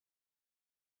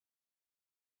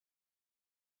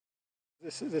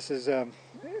This is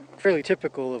fairly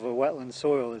typical of a wetland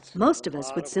soil. Most of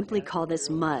us would simply call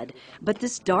this mud, but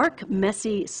this dark,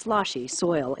 messy, sloshy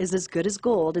soil is as good as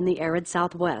gold in the arid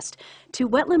Southwest. To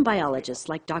wetland biologists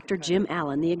like Dr. Jim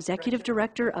Allen, the executive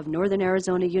director of Northern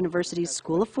Arizona University's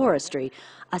School of Forestry,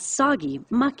 a soggy,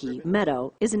 mucky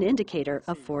meadow is an indicator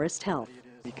of forest health.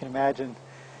 You can imagine,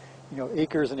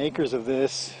 acres and acres of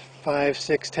this, 5,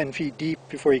 6, 10 feet deep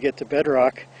before you get to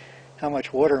bedrock, how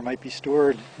much water might be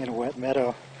stored in a wet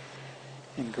meadow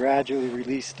and gradually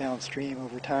released downstream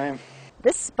over time.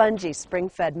 This spongy,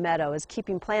 spring-fed meadow is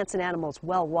keeping plants and animals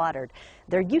well watered.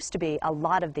 There used to be a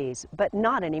lot of these, but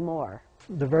not anymore.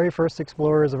 The very first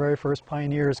explorers, the very first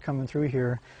pioneers coming through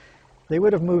here, they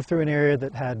would have moved through an area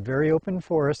that had very open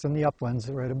forest in the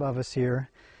uplands right above us here,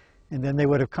 and then they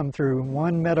would have come through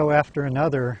one meadow after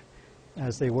another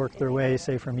as they worked their way,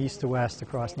 say, from east to west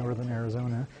across northern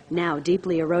Arizona. Now,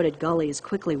 deeply eroded gullies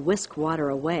quickly whisk water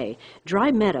away.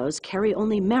 Dry meadows carry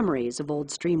only memories of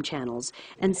old stream channels,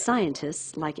 and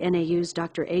scientists like NAU's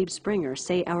Dr. Abe Springer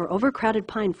say our overcrowded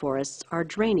pine forests are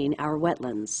draining our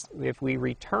wetlands. If we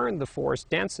return the forest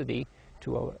density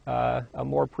to a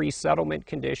more pre-settlement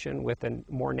condition with a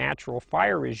more natural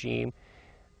fire regime,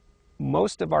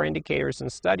 most of our indicators and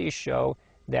studies show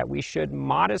that we should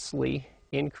modestly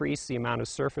increase the amount of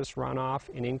surface runoff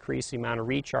and increase the amount of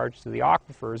recharge to the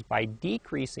aquifers by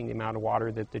decreasing the amount of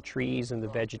water that the trees and the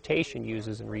vegetation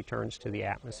uses and returns to the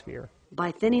atmosphere.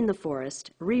 By thinning the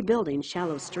forest, rebuilding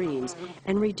shallow streams,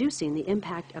 and reducing the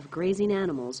impact of grazing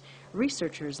animals,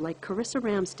 researchers like Carissa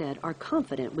Ramstead are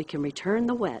confident we can return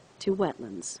the wet to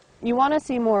wetlands. You want to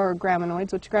see more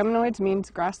graminoids, which graminoids means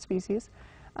grass species,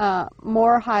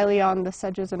 more highly on the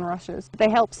sedges and rushes. They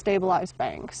help stabilize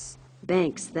banks.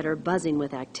 Banks that are buzzing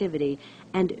with activity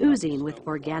and oozing with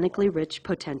organically rich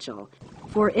potential.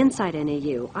 For Inside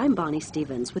NAU, I'm Bonnie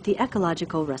Stevens with the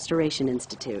Ecological Restoration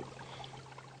Institute.